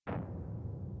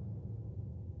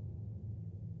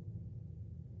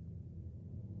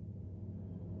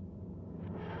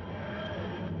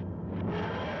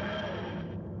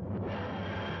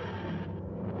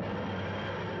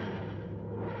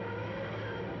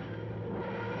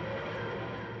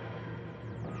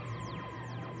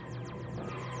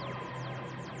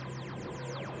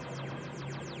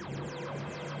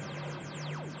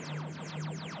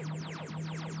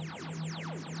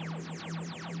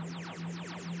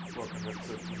Welcome to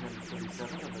episode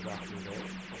 237 of the Doctor Who Day,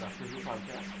 the Doctor Who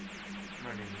podcast.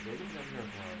 My name is David, and I'm here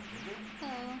with my Ginger.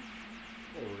 Hello.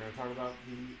 Today we're going to talk about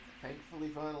the thankfully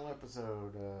final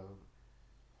episode of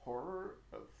Horror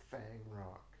of Fang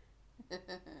Rock.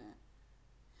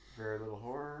 Very little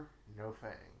horror, no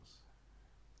fangs.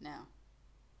 No.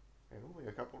 And only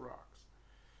a couple rocks.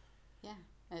 Yeah,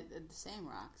 the same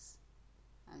rocks,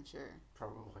 I'm sure.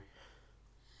 Probably.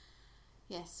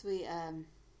 Yes, we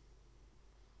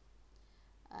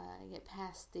get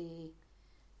past the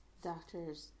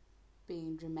doctor's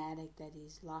being dramatic that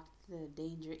he's locked the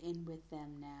danger in with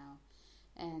them now,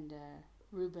 and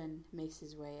Reuben makes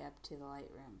his way up to the light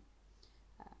room.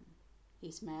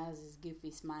 He smiles his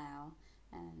goofy smile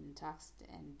and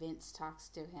Vince talks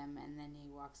to him, and then he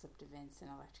walks up to Vince and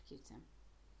electrocutes him.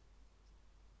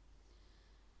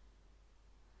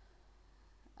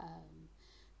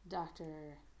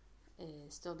 Doctor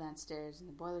is still downstairs in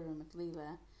the boiler room with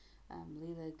Leela.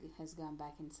 Leela has gone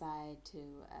back inside to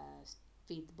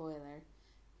feed the boiler,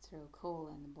 throw coal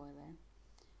in the boiler.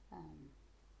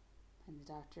 And the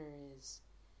doctor is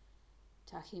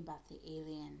talking about the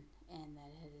alien and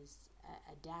that it is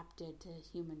adapted to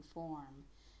human form.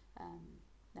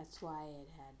 That's why it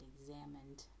had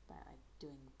examined by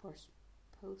doing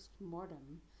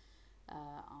post-mortem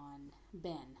on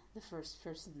Ben, the first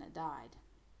person that died.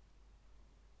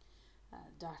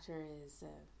 Doctor is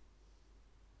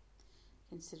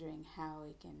considering how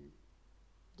he can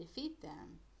defeat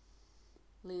them.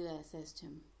 Leela says to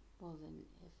him, well then,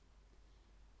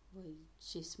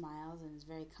 she smiles and is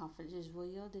very confident, says, well,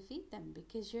 you'll defeat them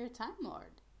because you're a Time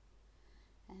Lord.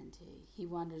 And he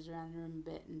wanders around the room a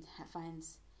bit and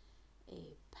finds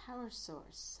a power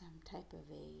source, some type of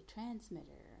a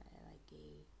transmitter, like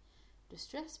a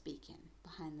distress beacon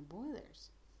behind the boilers,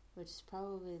 which is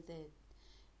probably the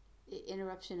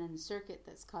interruption in the circuit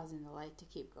that's causing the light to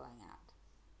keep going out,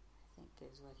 I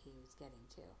think is what he was getting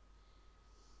to.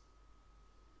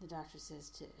 The doctor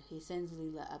he sends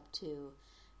Leela up to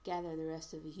gather the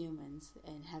rest of the humans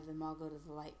and have them all go to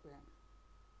the light room.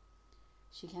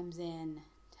 She comes in,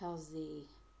 tells the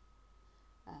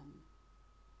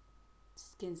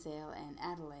Skinsale and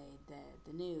Adelaide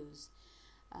the news,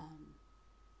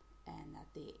 and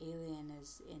that the alien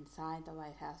is inside the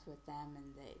lighthouse with them,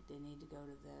 and they need to go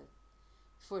to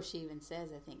before she even says,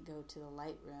 I think, go to the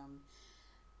light room,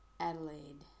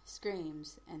 Adelaide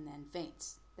screams and then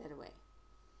faints dead away.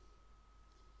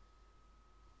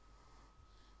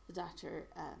 The doctor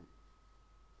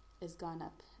has gone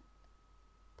up,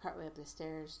 partway up the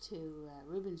stairs to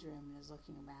Reuben's room, and is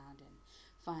looking around and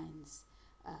finds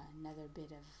another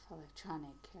bit of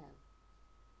electronic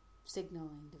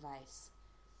signaling device.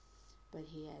 But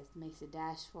he makes a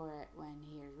dash for it when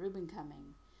he hears Reuben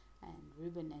coming, and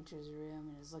Reuben enters the room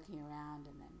and is looking around,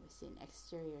 and then we see an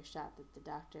exterior shot that the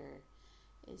doctor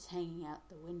is hanging out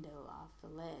the window off the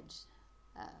ledge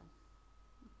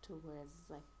to where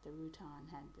the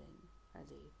Rutan had been, or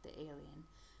the alien,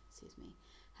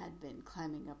 had been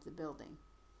climbing up the building.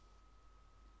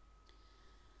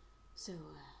 So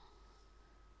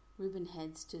Reuben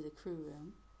heads to the crew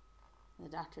room. The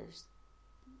doctor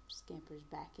scampers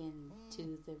back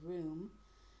into the room.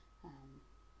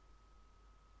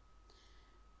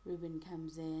 Reuben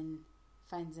comes in,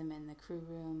 finds him in the crew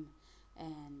room,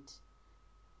 and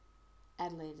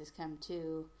Adelaide has come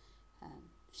too.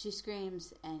 She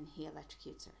screams, and he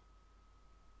electrocutes her.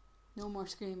 No more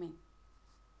screaming.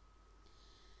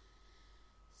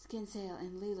 Skinsale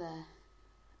and Leela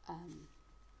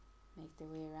make their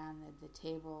way around the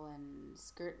table and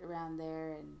skirt around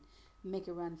there and make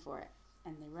a run for it.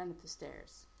 And they run up the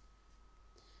stairs.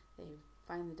 They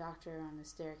find the doctor on the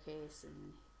staircase,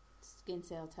 and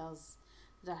Skinsale tells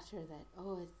the doctor that,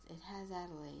 it has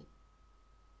Adelaide.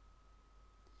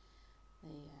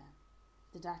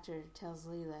 The doctor tells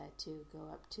Leela to go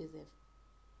up to the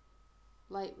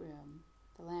light room,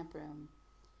 the lamp room,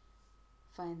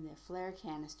 find the flare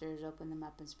canisters, open them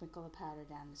up, and sprinkle the powder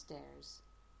down the stairs,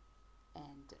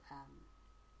 and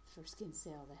for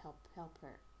Skinsale to help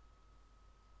her.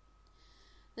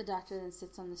 The doctor then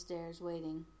sits on the stairs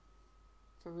waiting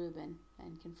for Reuben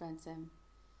and confronts him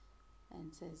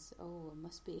and says, it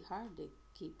must be hard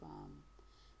to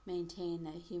maintain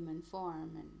a human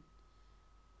form. And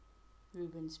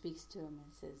Reuben speaks to him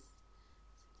and says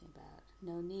something about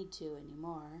no need to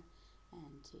anymore,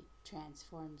 and he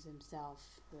transforms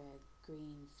himself with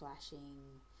green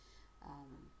flashing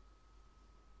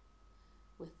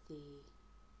with the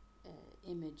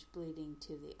image bleeding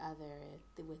to the other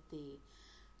with the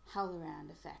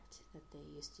howl-around effect that they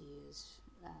used to use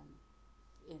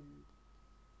in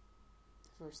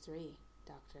the first 3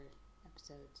 Doctor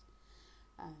episodes.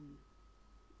 And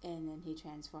then he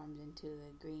transforms into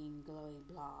the green glowy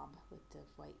blob with the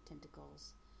white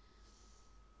tentacles.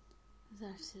 The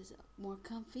doctor says, more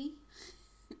comfy?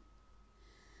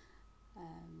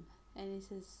 And he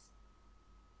says,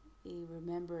 he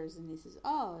remembers and he says,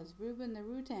 oh, it's Reuben the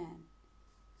Rutan.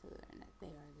 So they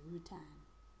are the Rutan.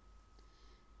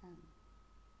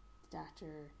 The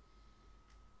doctor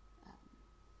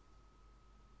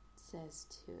says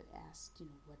to ask,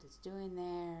 what it's doing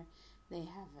there. They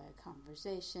have a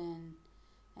conversation,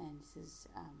 and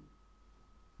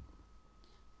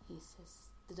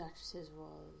the doctor says,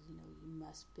 well, you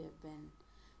must have been,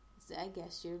 I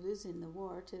guess you're losing the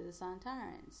war to the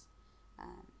Santarans,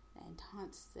 and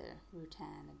taunts the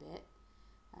Rutan a bit.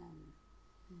 And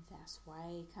asks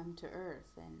why come to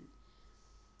Earth, and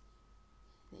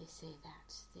they say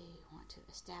that they want to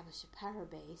establish a power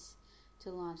base to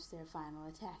launch their final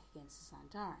attack against the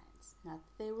Santarans. Not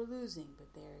that they were losing,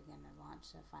 but they were going to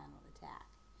launch a final attack.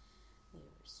 They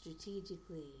were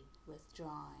strategically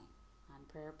withdrawing on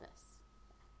purpose.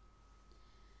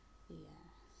 The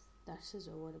doctor says,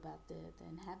 well, what about the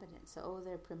inhabitants? So,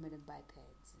 they're primitive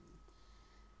bipeds. And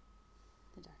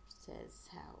the doctor says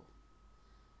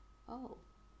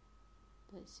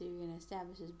but so you're going to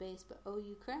establish this base, but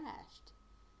you crashed.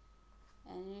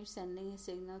 And you're sending a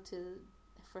signal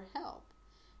for help.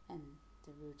 And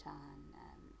the Rutan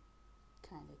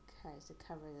kind of tries to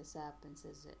cover this up and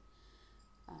says that,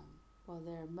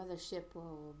 their mothership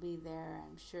will be there.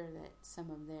 I'm sure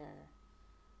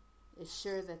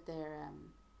that their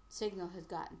signal has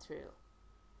gotten through.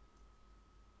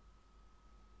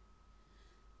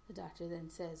 The doctor then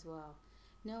says, well,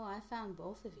 no, I found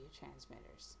both of your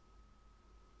transmitters.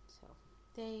 So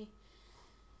they,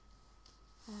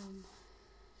 I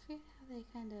forget how they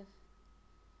kind of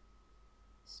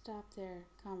stop their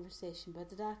conversation, but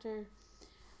the doctor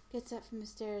gets up from the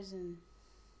stairs and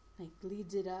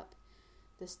leads it up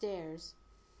the stairs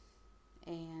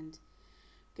and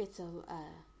gets a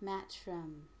match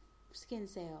from Skin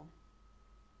Sail,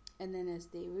 and then as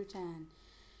the Rutan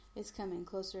is coming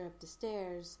closer up the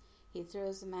stairs, he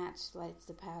throws the match, lights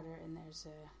the powder, and there's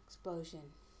an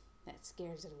explosion that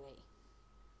scares it away.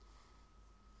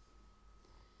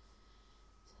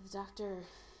 So the doctor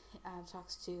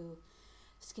talks to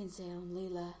Skin Sail and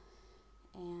Leela,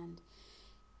 and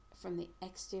from the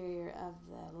exterior of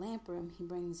the lamp room, he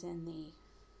brings in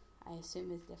I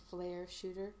assume it's the flare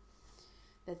shooter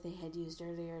that they had used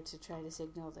earlier to try to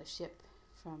signal the ship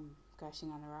from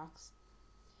crashing on the rocks.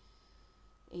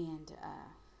 And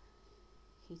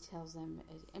he tells them,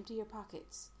 empty your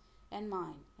pockets, and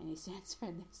mine. And he stands there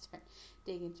and they start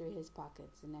digging through his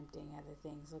pockets and emptying other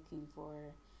things, looking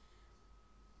for,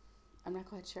 I'm not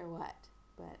quite sure what,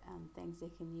 but things they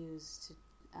can use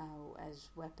as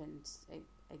weapons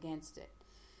against it.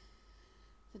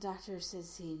 The doctor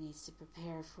says he needs to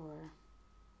prepare for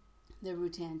the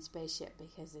Rutan spaceship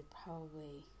because it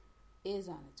probably is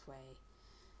on its way.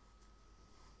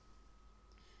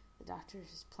 The doctor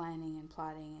is planning and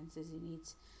plotting and says he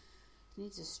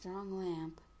needs a strong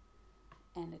lamp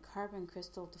and a carbon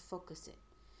crystal to focus it,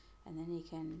 and then he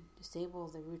can disable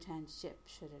the Rutan ship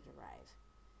should it arrive.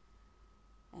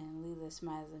 And Leela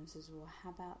smiles and says, well, how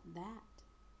about that?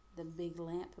 The big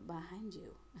lamp behind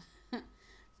you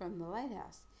from the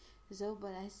lighthouse. So,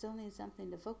 but I still need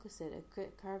something to focus it, a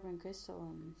carbon crystal.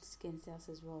 And Skin Sail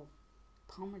says, well,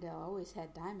 Palmerdale always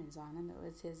had diamonds on him. It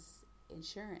was his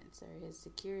insurance or his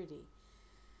security.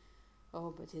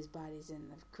 Oh, but his body's in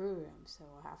the crew room, so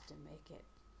we'll have to make it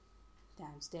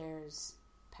downstairs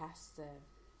past the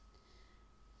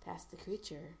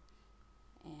creature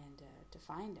and to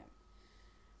find him.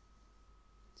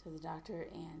 So the doctor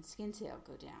and Skin Sail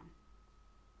go down,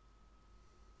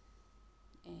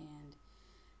 and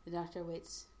the doctor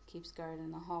keeps guard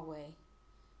in the hallway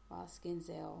while Skin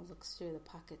Sail looks through the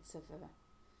pockets of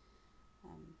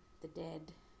the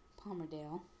dead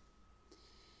Palmerdale.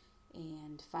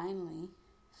 And finally,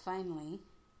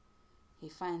 he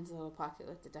finds a little pocket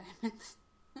with the diamonds.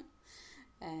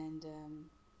 And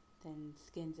then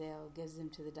Skin Sail gives them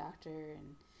to the doctor,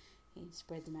 and he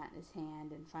spreads them out in his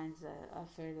hand and finds a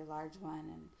fairly large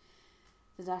one. And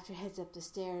the doctor heads up the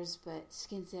stairs, but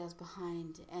Skin Sail's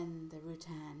behind, and the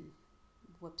Rutan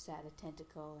whips out a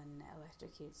tentacle and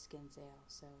electrocutes Skin Sail.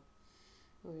 So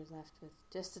we're left with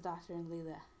just the doctor and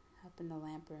Leela up in the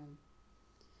lamp room.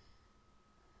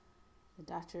 The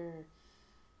doctor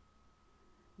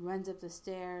runs up the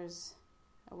stairs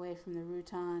away from the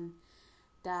Rutan,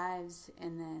 dives,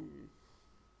 and then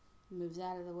moves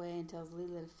out of the way and tells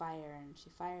Leela to fire, and she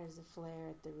fires the flare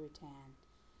at the Rutan.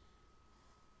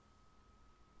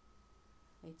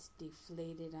 It's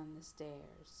deflated on the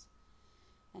stairs,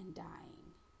 and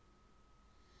dying.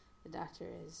 The doctor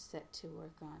is set to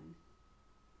work on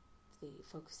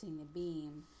focusing the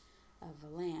beam of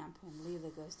a lamp when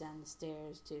Leela goes down the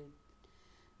stairs to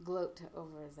gloat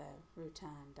over the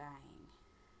Rutan dying.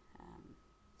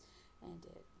 And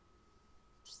it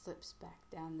slips back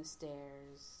down the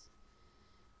stairs.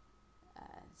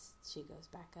 She goes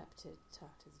back up to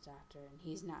talk to the doctor, and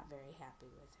he's not very happy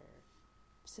with her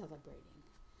celebrating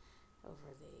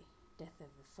over the death of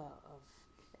the foe, of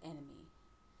the enemy.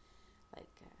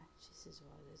 She says,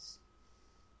 well, it's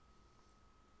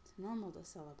normal to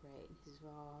celebrate. And he says,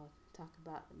 well, I'll talk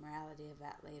about the morality of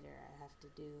that later. I have to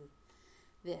do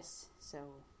this. So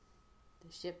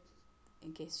the ship,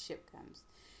 in case the ship comes.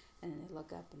 And then they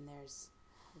look up, and there's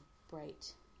a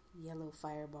bright yellow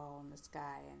fireball in the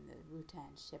sky, and the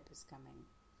Rutan ship is coming.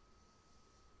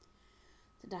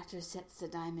 The doctor sets the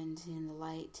diamond in the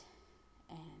light,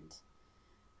 and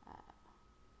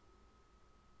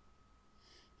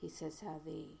he says how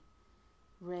the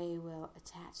ray will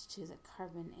attach to the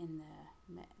carbon in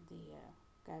the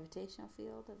gravitational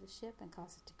field of the ship and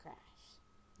cause it to crash,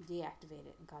 deactivate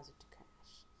it and cause it to crash.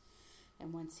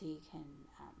 And once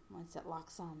it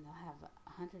locks on, they'll have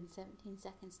 117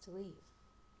 seconds to leave.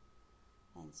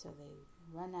 And so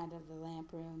they run out of the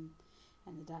lamp room,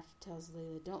 and the doctor tells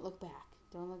Leela, don't look back,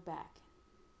 don't look back.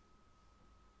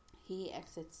 He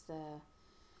exits the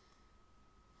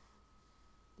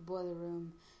boiler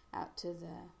room out to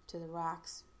the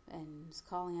rocks and is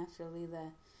calling after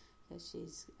Leela because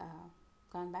she's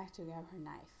gone back to grab her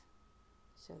knife.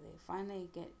 So they finally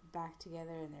get back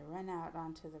together, and they run out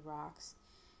onto the rocks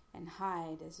and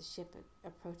hide as the ship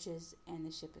approaches and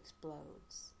the ship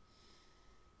explodes.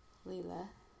 Leela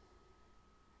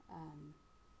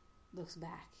looks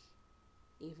back,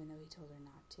 even though he told her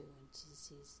not to, and she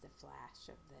sees the flash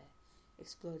of the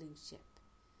exploding ship.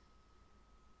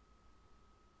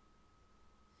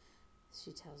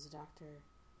 She tells the doctor,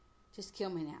 just kill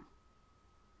me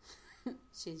now.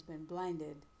 She's been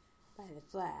blinded by the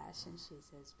flash, and she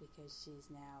says because she's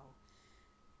now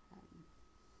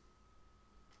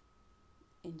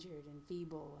injured and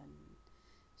feeble and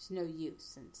there's no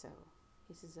use. And so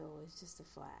he says, oh, it's just a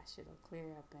flash, it'll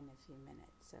clear up in a few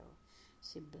minutes. So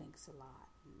she blinks a lot,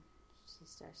 and she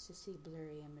starts to see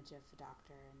blurry image of the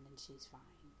doctor, and then she's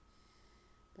fine.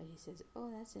 But he says, oh,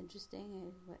 that's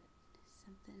interesting.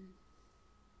 Something,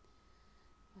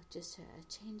 just a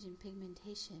change in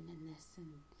pigmentation in this.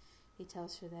 And he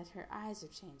tells her that her eyes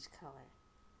have changed color.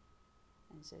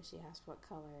 And so she asks what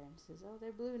color, and says, oh,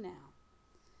 they're blue now.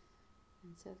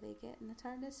 And so they get in the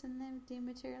TARDIS and then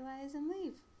dematerialize and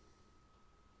leave.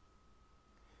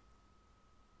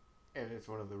 And it's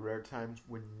one of the rare times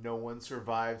when no one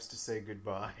survives to say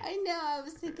goodbye. I know, I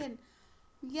was thinking,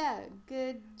 yeah,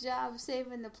 good job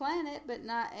saving the planet, but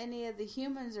not any of the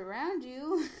humans around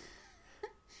you.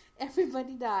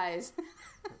 Everybody dies.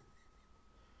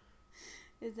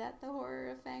 Is that the horror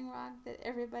of Fang Rock, that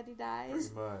everybody dies?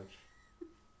 Pretty much.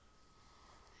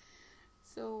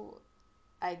 So,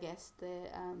 I guess the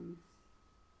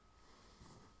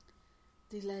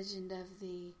legend of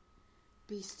the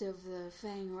Beast of the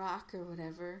Fang Rock or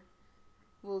whatever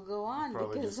will go on.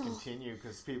 Probably because just continue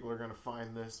because people are going to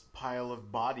find this pile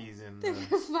of bodies in they're going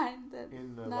to find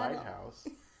in the lighthouse.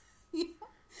 Yeah,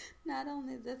 not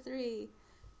only the 3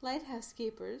 lighthouse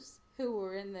keepers who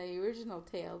were in the original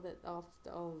tale that all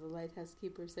the lighthouse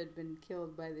keepers had been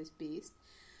killed by this beast,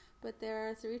 but there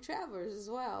are 3 travelers as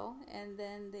well, and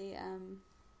then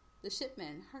the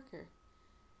shipman Harker.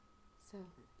 So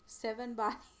 7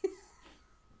 bodies.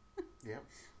 Yep.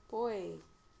 Boy,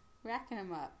 racking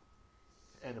them up.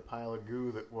 And a pile of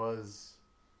goo that was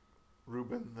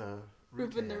Reuben the Rutan.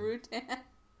 Reuben the Rutan.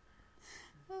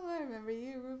 Oh, I remember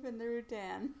you, Reuben the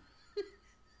Rutan.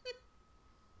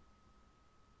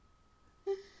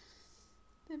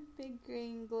 The big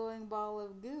green glowing ball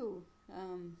of goo.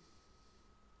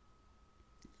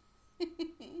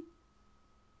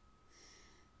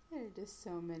 There are just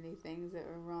so many things that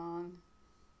were wrong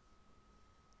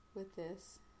with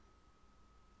this.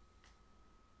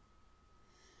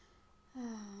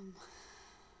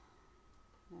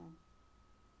 No.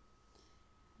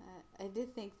 I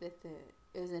did think that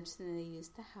it was interesting that they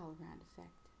used the Howlround effect.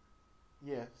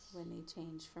 Yes. When they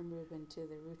changed from Reuben to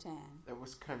the Rutan. That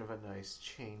was kind of a nice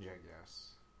change, I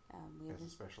guess. As a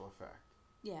special effect.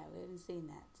 Yeah, we haven't seen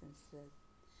that since the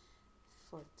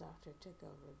 4th Doctor took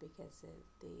over, because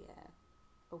the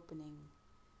opening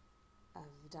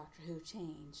of Doctor Who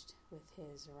changed with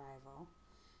his arrival.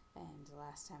 And the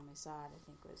last time we saw it, I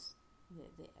think, was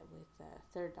with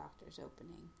the 3rd Doctor's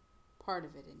opening. Part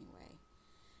of it, anyway.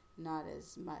 Not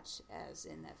as much as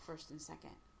in the 1st and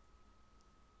 2nd.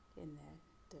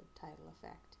 the title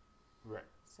effect. Right.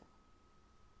 So,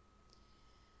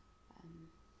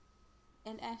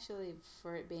 and actually,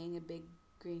 for it being a big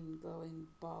green glowing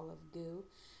ball of goo,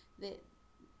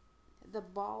 the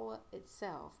ball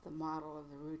itself, the model of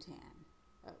the Rutan,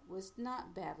 was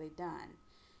not badly done.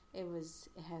 It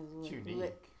had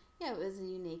lit. Yeah, it was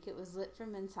unique. It was lit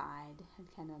from inside,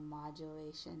 had kind of a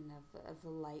modulation of the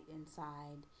light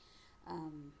inside.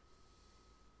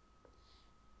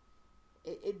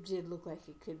 It did look like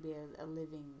it could be a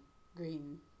living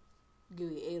green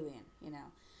gooey alien,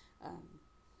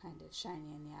 kind of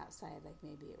shiny on the outside, like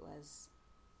maybe it was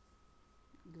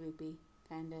gloopy,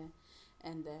 kind of,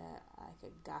 and like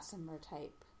a gossamer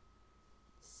type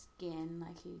skin,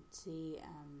 like you'd see, what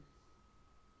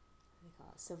do they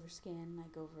call it, silver skin,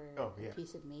 like over a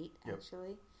piece of meat,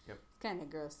 actually. Yep. It's kind of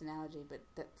a gross analogy, but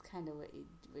that's kind of what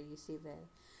where you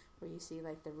see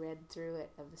like the red through it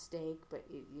of the steak, but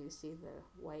you see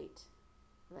the white,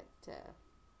 like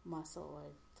muscle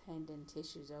or tendon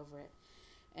tissues over it,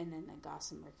 and then the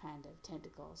gossamer kind of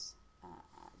tentacles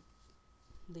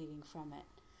leading from it.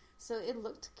 So it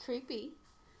looked creepy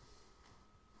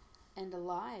and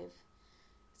alive,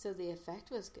 so the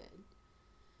effect was good.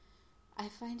 I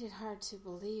find it hard to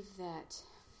believe that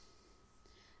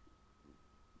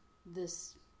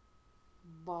this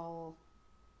ball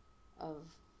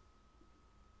of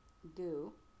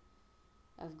goo,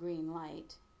 of green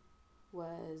light,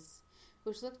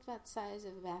 which looked about the size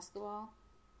of a basketball,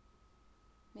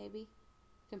 maybe,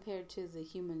 compared to the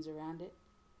humans around it.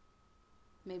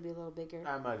 Maybe a little bigger.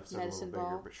 I might have said medicine a little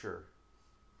bigger, ball. but sure.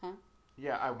 Huh?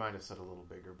 Yeah, I might have said a little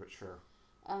bigger, but sure.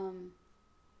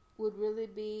 Would really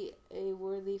be a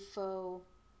worthy foe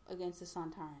against the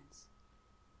Sontarans.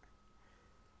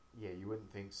 Yeah, you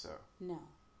wouldn't think so. No.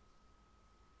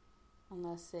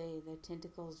 Unless, say, their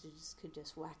tentacles could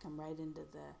just whack them right into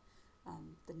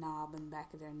the knob and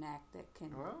back of their neck that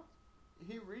can... Well,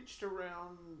 he reached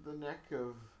around the neck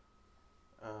of...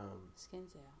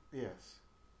 Skinsail. Yes.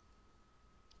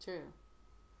 True.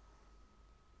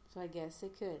 So I guess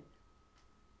it could.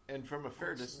 And from a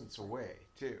fair distance away,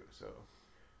 too, so...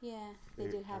 Yeah, they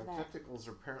did have that. Tentacles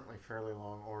are apparently fairly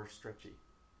long or stretchy.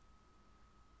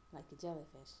 Like a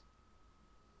jellyfish.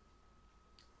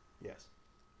 Yes.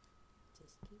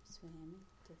 Just keep swimming.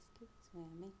 Just keep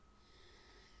swimming.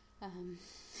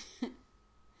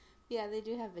 Yeah, they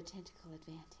do have a tentacle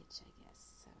advantage, I guess.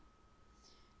 So,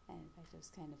 and in fact, it was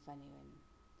kind of funny when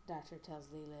the doctor tells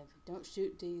Leela, "Don't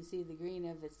shoot till you see the green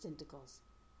of its tentacles."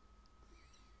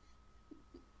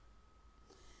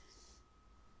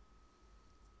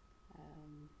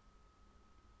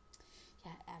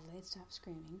 Yeah, Adelaide stopped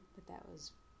screaming, but that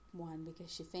was one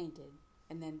because she fainted,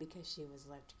 and then because she was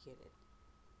electrocuted.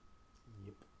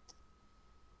 Yep.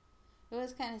 It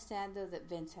was kind of sad, though, that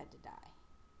Vince had to die.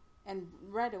 And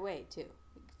right away, too.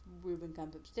 Ruben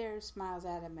comes upstairs, smiles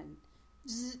at him, and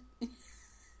zzz,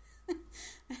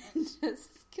 and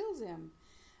just kills him.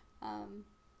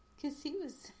 Because he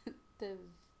was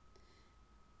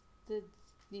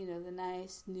the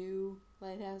nice new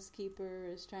lighthouse keeper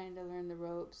is trying to learn the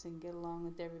ropes and get along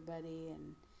with everybody,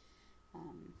 and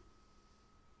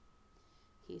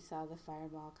he saw the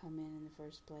fireball come in the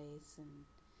first place, and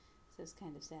so it's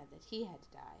kind of sad that he had to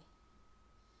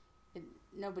die.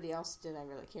 Nobody else did I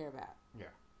really care about.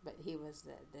 Yeah. But he was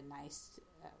the nice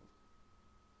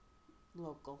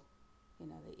local,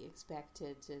 that you expect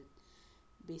to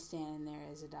be standing there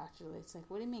as a doctor. It's like,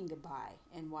 what do you mean goodbye?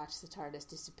 And watch the TARDIS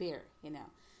disappear,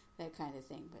 that kind of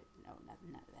thing. But no, none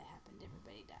of that happened.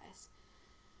 Everybody dies.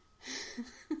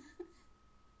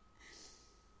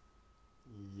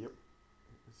 Yep.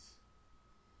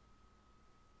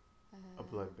 It was a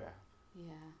bloodbath.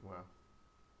 Yeah. Wow.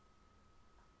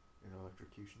 An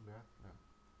electrocution bath?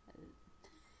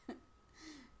 No.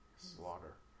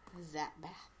 Slaughter. Zap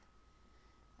bath.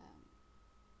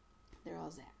 They're all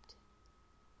zapped.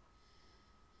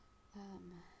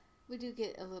 We do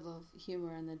get a little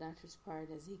humor on the doctor's part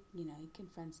as he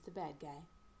confronts the bad guy.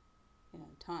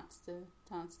 Taunts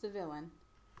the villain.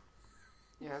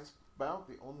 Yeah, it's about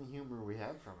the only humor we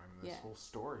had from him in this whole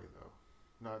story, though.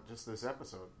 Not just this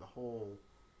episode, all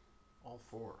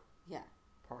four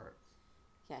parts.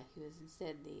 Yeah, he was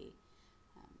instead the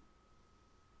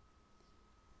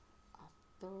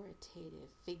authoritative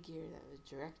figure that was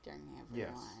directing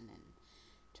everyone and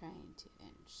trying to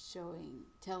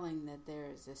telling that there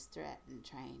is this threat and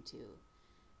trying to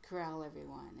corral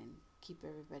everyone and keep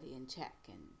everybody in check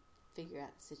and figure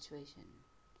out the situation.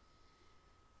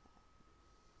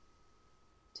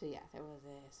 So yeah, there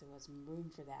was room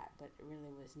for that, but it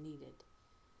really was needed.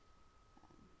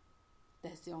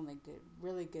 That's the only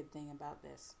really good thing about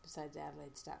this, besides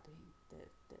Adelaide stopping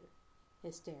the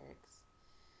hysterics.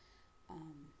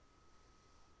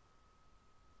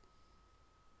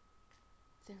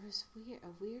 There was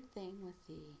a weird thing with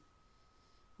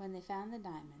when they found the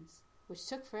diamonds, which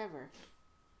took forever.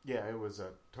 Yeah, it was a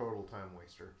total time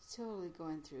waster. Totally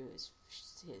going through his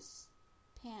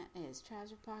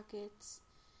trouser pockets,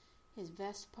 his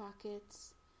vest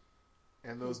pockets.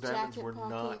 And those diamonds were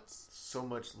not so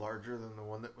much larger than the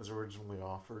one that was originally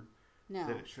offered. No.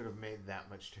 That it should have made that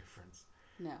much difference.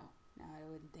 No, I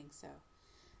wouldn't think so.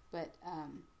 But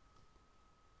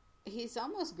he's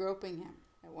almost groping him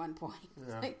at one point.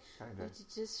 Yeah, like, kind of.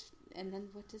 And then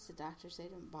what does the doctor say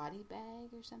to him? Body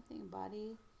bag or something?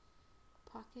 Body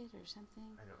pocket or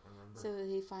something? I don't remember. So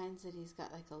he finds that he's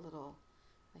got like a little,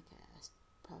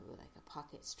 probably like a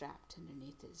pocket strapped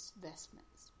underneath his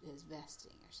vestments, his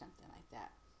vesting or something like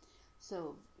that.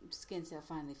 So Skinsale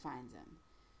finally finds him.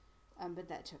 But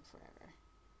that took forever.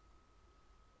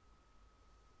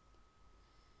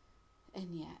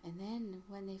 And then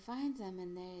when they find them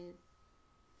and they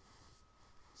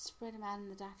spread them out in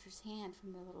the doctor's hand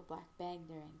from the little black bag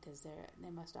they're in, because they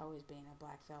must always be in a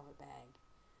black velvet bag.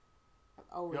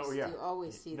 You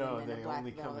always see them in a black velvet bag. No, they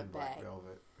only come in black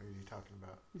velvet. What are you talking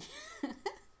about?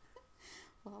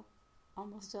 Well,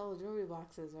 almost all the jewelry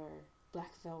boxes are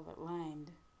black velvet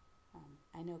lined.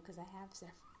 I know because I have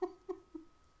several.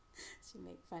 She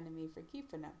make fun of me for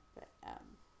keeping them, but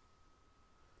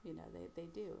they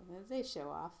do. They show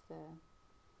off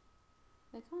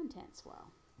the contents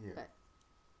well. Yeah. But,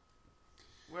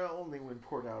 well, only when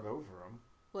poured out over them.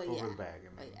 Well, over the bag,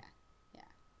 I mean.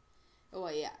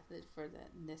 Well, yeah,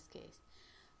 in this case.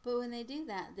 But when they do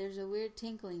that, there's a weird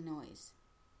tinkling noise.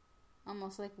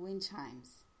 Almost like wind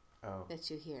chimes. Oh. That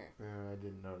you hear. I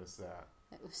didn't notice that.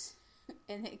 It was,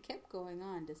 and it kept going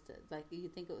on, like you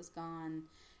think it was gone,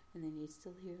 and then you'd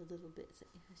still hear a little bit. So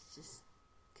it was just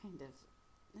kind of,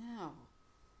 no.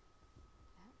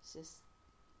 That was just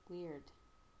weird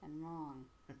and wrong.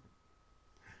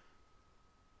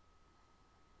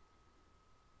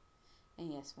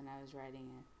 And yes, when I was writing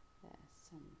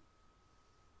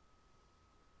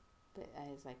but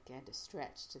I was like, I had to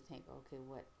stretch to think, okay,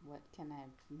 what can I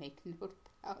make note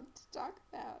about to talk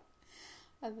about,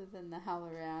 other than the howl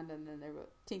around and then the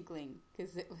tinkling,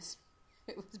 because it was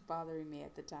bothering me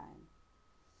at the time.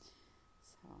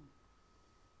 So,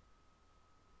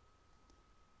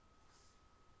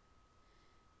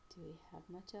 do we have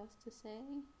much else to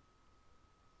say?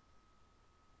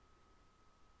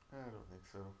 I don't think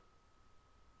so.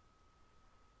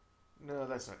 No,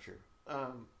 that's not true.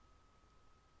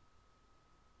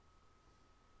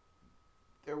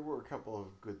 There were a couple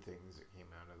of good things that came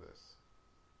out of this.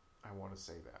 I want to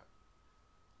say that.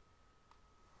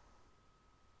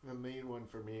 The main one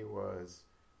for me was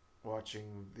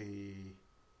watching the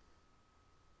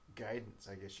guidance,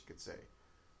 I guess you could say,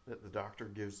 that the doctor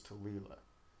gives to Leela.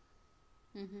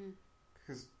 Mm-hmm.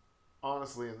 Because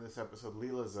honestly, in this episode,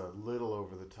 Leela's a little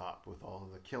over the top with all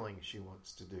of the killing she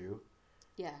wants to do.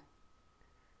 Yeah.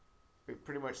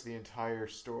 Pretty much the entire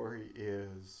story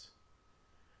is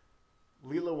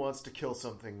Leela wants to kill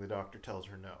something, the doctor tells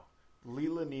her no.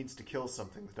 Leela needs to kill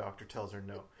something, the doctor tells her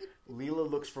no. Leela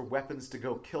looks for weapons to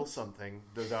go kill something,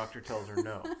 the doctor tells her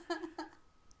no.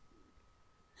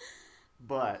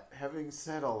 But having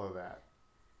said all of that,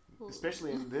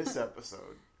 especially in this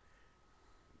episode,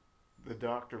 the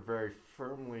doctor very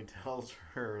firmly tells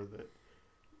her that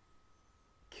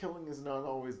killing is not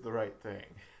always the right thing.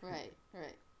 Right.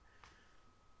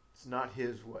 It's not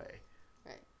his way.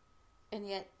 Right. And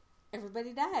yet,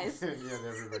 everybody dies. And yet,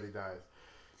 everybody dies.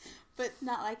 But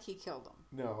not like he killed them.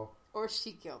 No. Or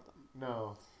she killed them.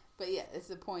 No. But yeah, it's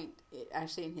the point,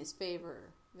 actually in his favor,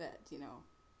 that,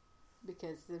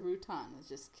 because the Rutan was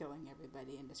just killing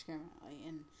everybody indiscriminately,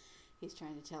 and he's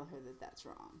trying to tell her that that's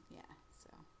wrong. Yeah, so.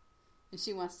 And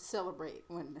she wants to celebrate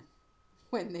when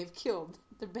they've killed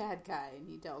the bad guy, and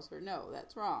he tells her, no,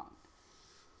 that's wrong.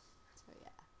 So yeah,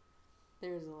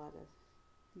 there's a lot of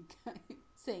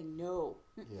saying no.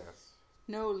 Yes.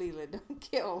 No, Leela, don't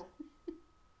kill.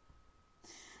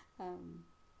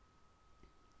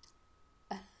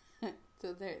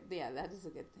 So that is a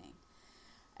good thing.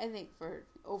 I think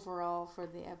overall for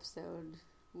the episode,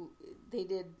 they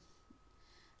did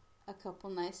a couple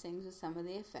nice things with some of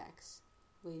the effects.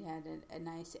 We had a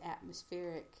nice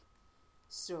atmospheric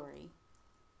story.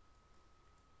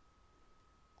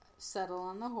 Subtle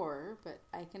on the horror, but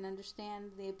I can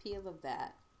understand the appeal of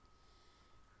that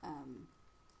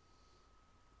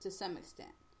to some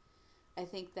extent. I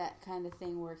think that kind of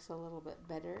thing works a little bit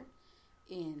better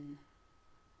in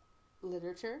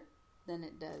literature than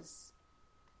it does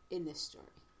in this story.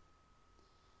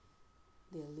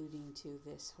 The alluding to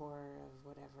this horror of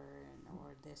whatever,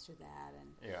 or this or that,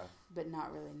 but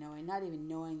not really knowing, not even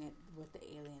knowing what the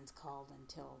alien's called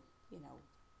until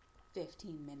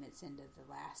 15 minutes into the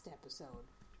last episode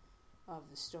of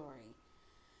the story.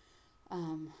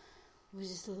 Was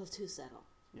just a little too subtle.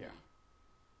 Yeah.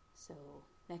 So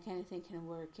that kind of thing can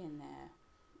work in a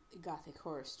gothic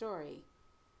horror story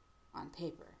on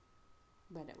paper,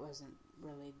 but it wasn't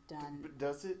really done. But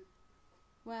does it?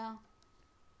 Well,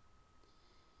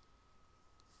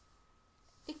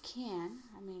 it can.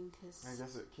 I mean, because I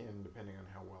guess it can, depending on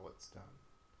how well it's done.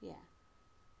 Yeah.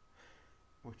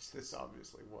 Which this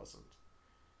obviously wasn't.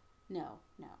 No.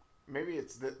 Maybe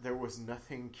it's that there was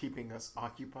nothing keeping us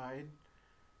occupied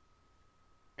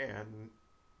and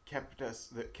kept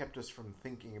us from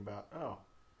thinking about,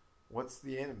 what's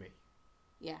the enemy?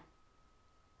 Yeah.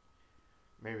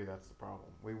 Maybe that's the problem.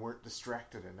 We weren't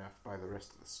distracted enough by the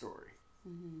rest of the story.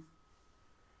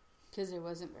 Because there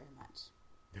wasn't very much.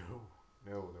 No,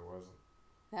 there wasn't.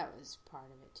 That was part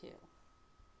of it too.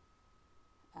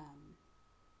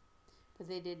 But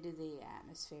they did do the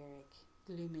atmospheric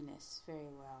gloominess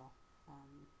very well.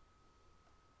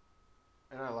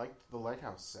 And I liked the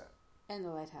lighthouse set. And the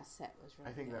lighthouse set was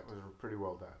really good. I think that was pretty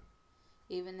well done.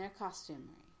 Even their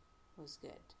costumery was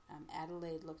good.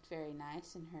 Adelaide looked very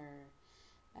nice in her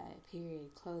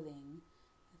period clothing.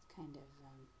 With kind of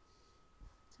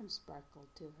some sparkle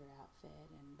to her outfit,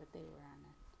 but they were on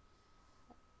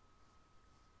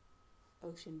a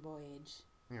ocean voyage.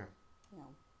 Yeah.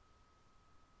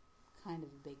 Kind of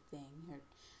a big thing. Her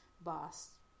boss,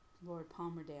 Lord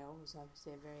Palmerdale, was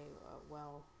obviously a very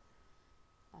well-off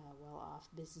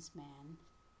businessman.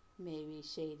 Maybe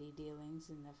shady dealings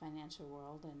in the financial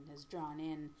world, and has drawn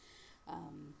in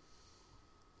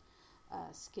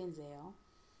Skinsale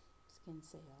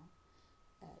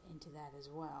into that as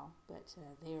well. But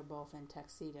they are both in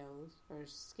tuxedos, or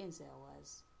Skinsale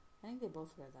was. I think they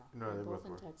both were, though. No, they both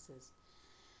were. in Texas.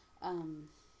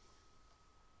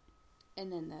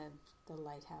 And then the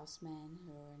lighthouse men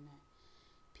who are in the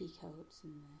pea coats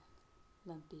and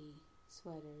the lumpy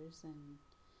sweaters, and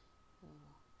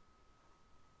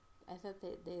I thought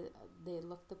they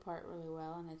looked the part really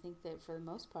well, and I think that for the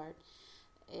most part,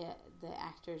 the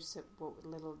actors, what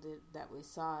little that we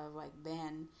saw of like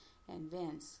Ben and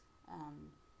Vince,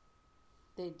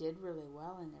 they did really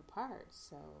well in their parts.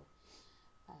 So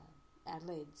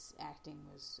Adelaide's acting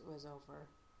was over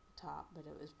top, but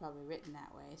it was probably written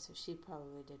that way, so she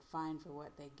probably did fine for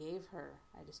what they gave her.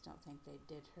 I just don't think they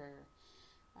did her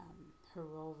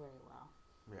role very well.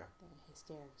 Yeah. The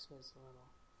hysterics was a little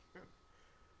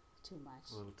too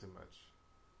much. A little too much.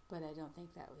 But I don't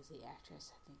think that was the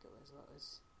actress. I think it was what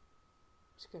was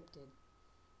scripted.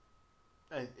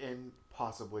 And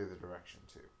possibly the direction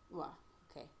too. Well,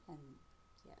 okay, and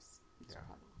yes.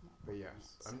 Yeah. But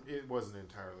yes, so. It wasn't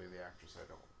entirely the actress.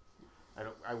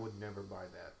 I would never buy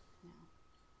that. No.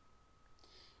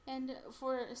 And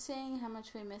for saying how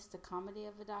much we missed the comedy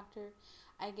of the Doctor,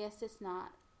 I guess it's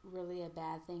not really a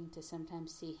bad thing to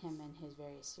sometimes see him in his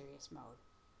very serious mode.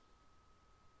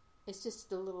 It's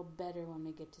just a little better when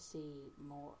we get to see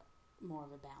more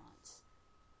of a balance.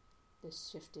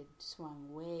 This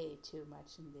swung way too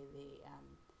much into the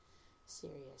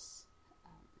serious,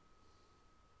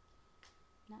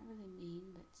 not really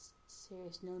mean, but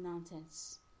serious, no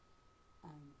nonsense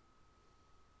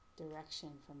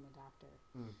direction from the Doctor,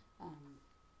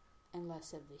 and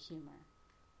less of the humor.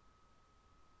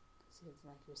 Because,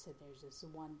 like we said, there's this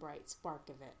one bright spark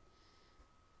of it.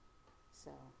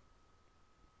 So,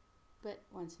 but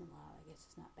once in a while, I guess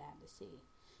it's not bad to see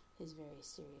his very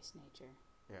serious nature.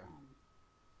 Yeah.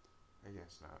 I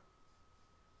guess not.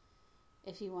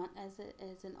 If you want, as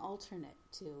an alternate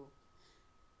to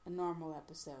a normal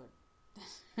episode,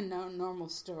 a normal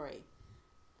story,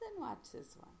 then watch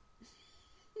this one.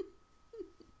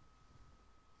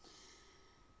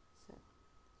 So,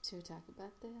 should we talk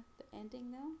about the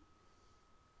ending now?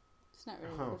 It's not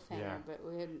really a cliffhanger, but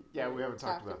we haven't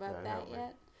talked about that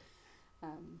yet.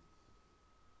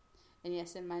 And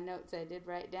yes, in my notes I did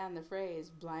write down the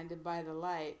phrase "blinded by the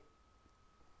light,"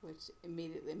 which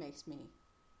immediately makes me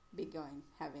be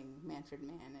having Manfred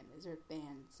Mann and his Earth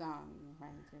Band song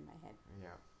running through my head.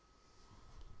 Yeah.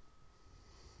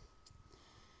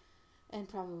 And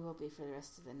probably will be for the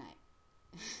rest of the night.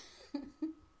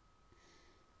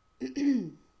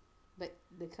 But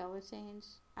the color change,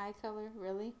 eye color,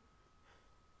 really?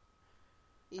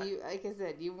 Like I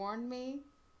said, you warned me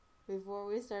before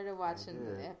we started watching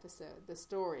the episode, the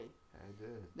story. I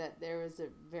did. That there was a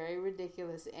very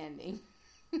ridiculous ending.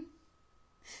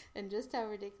 And just how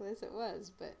ridiculous it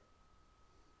was, but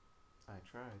I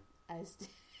tried.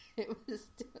 It was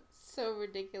still so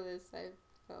ridiculous. I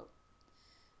felt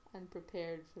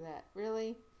unprepared for that.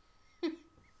 Really?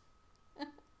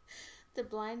 The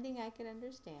blinding I could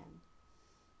understand.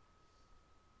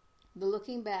 The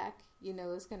looking back, you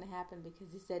know, is going to happen because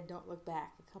he said don't look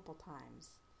back a couple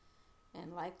times.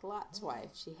 And like Lot's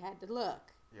wife, she had to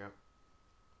look. Yep.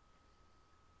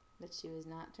 But she was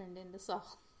not turned into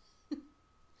Saul.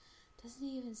 Doesn't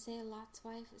he even say Lot's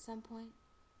wife at some point?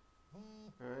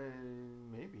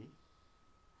 Maybe.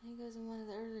 I think it was in one of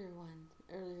the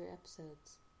earlier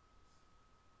episodes.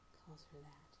 Calls her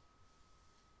that.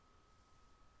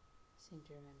 I seem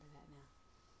to remember that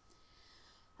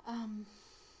now.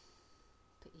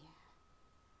 But yeah.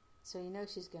 So you know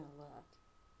she's gonna look.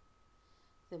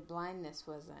 The blindness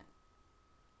wasn't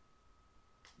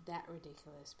that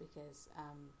ridiculous because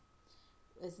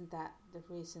isn't that the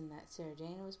reason that Sarah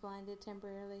Jane was blinded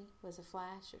temporarily? Was a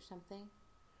flash or something?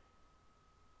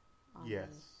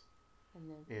 Yes. In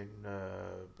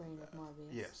the brain of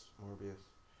Morbius. Yes, Morbius.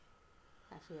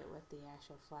 I forget what the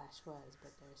actual flash was,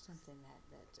 but there was something that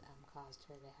caused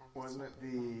her to have. Wasn't it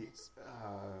the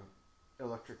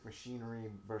electric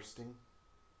machinery bursting?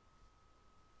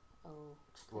 Oh,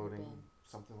 exploding,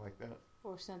 something like that.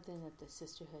 Or something that the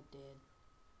Sisterhood did.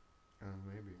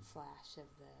 Maybe. Flash of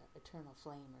the eternal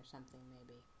flame or something,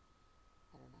 maybe.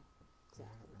 I don't know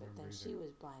exactly. But then either. she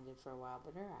was blinded for a while,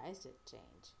 but her eyes didn't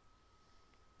change.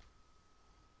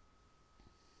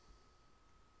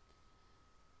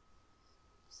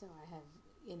 So I have,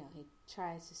 you know, he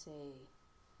tries to say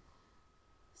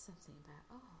something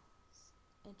about,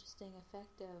 interesting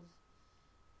effect of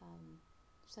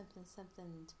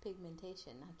something's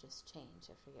pigmentation, not just change.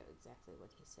 I forget exactly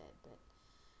what he said, but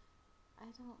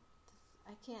I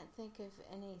can't think of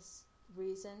any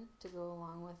reason to go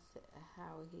along with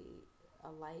how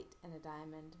a light and a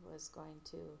diamond was going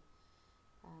to,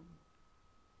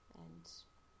 and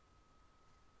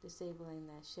disabling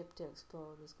the ship to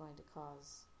explode was going to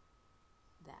cause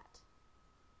that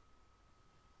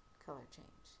color change.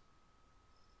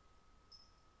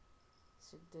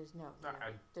 So there's no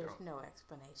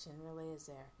explanation, really, is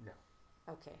there? No.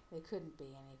 Okay, there couldn't be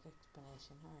any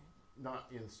explanation. All right.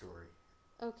 Not in story.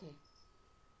 Okay.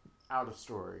 Out of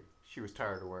story, she was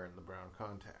tired of wearing the brown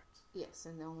contacts. Yes,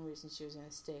 and the only reason she was going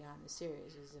to stay on the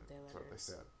series is if they let her they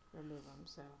said. Remove them.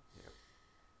 So. Yep.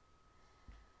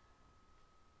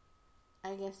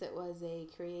 I guess it was a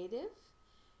creative,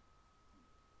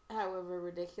 however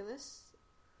ridiculous,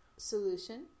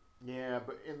 solution. Yeah,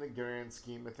 but in the grand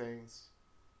scheme of things,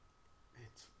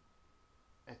 it's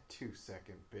a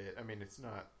 2-second bit. I mean, it's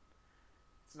not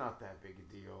that big a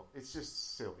deal. It's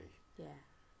just silly. Yeah.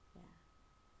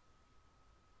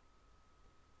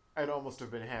 I'd almost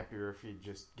have been happier if he'd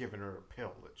just given her a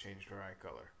pill that changed her eye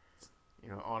color. You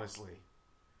know, honestly.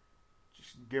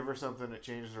 Just give her something that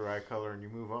changes her eye color and you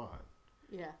move on.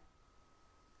 Yeah.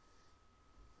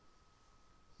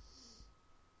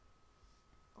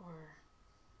 Or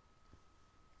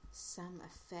some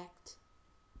effect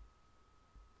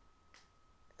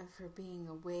of her being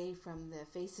away from the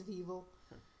face of evil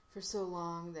for so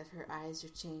long that her eyes are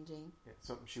changing. Yeah,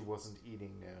 something she wasn't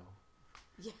eating now.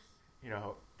 Yeah. You know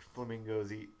how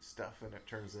flamingos eat stuff and it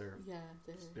turns their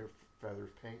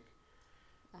feathers pink?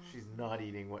 She's not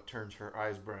eating what turns her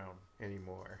eyes brown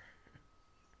anymore.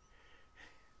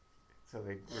 So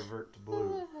they revert to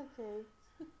blue. Okay.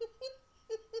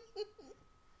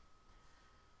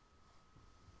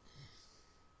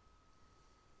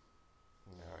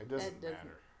 No, it doesn't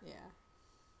matter. Yeah.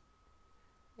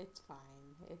 It's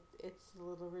fine. It's a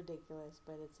little ridiculous,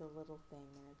 but it's a little thing,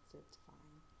 and it's fine.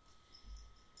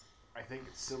 I think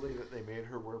it's silly that they made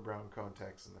her wear brown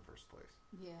contacts in the first place.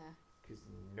 Yeah. Because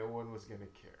no one was going to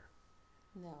care.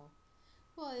 No.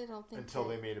 Well, I don't think until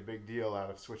they made a big deal out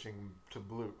of switching to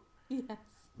blue. Yes.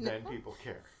 Then people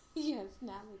care. Yes,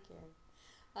 now they care.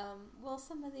 Well,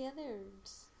 some of the other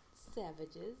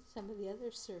savages, some of the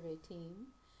other survey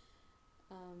team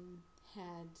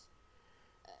had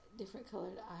different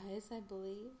colored eyes, I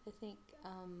believe. I think...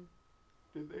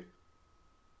 Did they?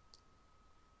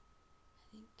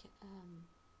 I think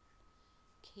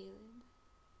Caleb,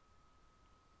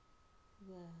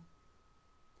 the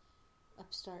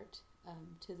upstart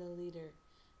to the leader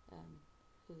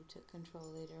who took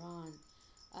control later on,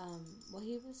 well,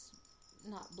 he was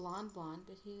not blonde,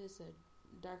 but he was a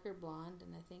darker blonde,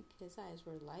 and I think his eyes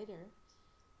were lighter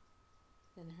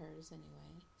than hers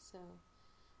anyway. So, I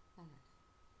don't know.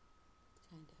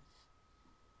 Kind of.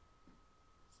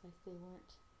 It's like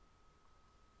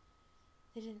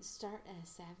they didn't start as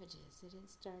savages. They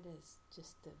didn't start as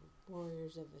just the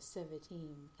warriors of a Civa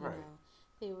team, you know.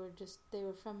 They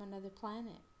were from another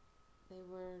planet. They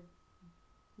were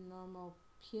normal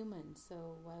humans, so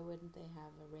why wouldn't they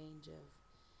have a range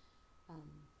of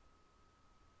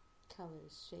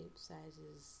colors, shapes,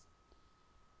 sizes,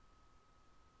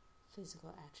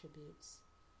 physical attributes?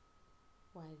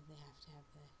 Why do they have to have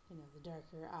the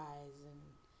darker eyes and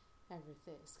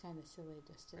everything? It's kind of silly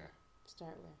just to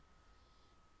start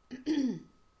with.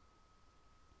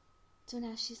 So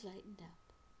now she's lightened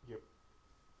up. Yep.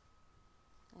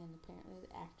 And apparently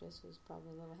the actress was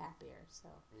probably a little happier, so...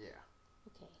 Yeah.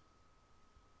 Okay.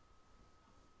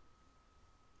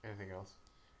 Anything else?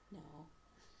 No.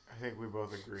 I think we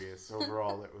both agree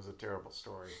overall it was a terrible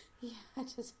story. Yeah, I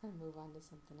just want to move on to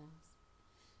something else.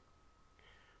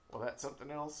 Well, that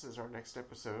something else is our next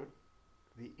episode,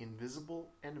 The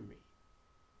Invisible Enemy.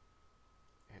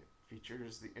 It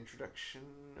features the introduction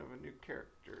of a new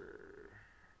character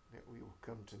that we will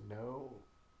come to know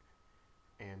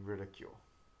and ridicule.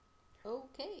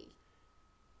 Okay.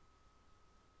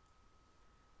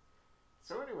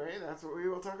 So anyway, that's what we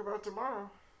will talk about tomorrow.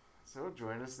 So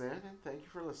join us then, and thank you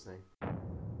for listening.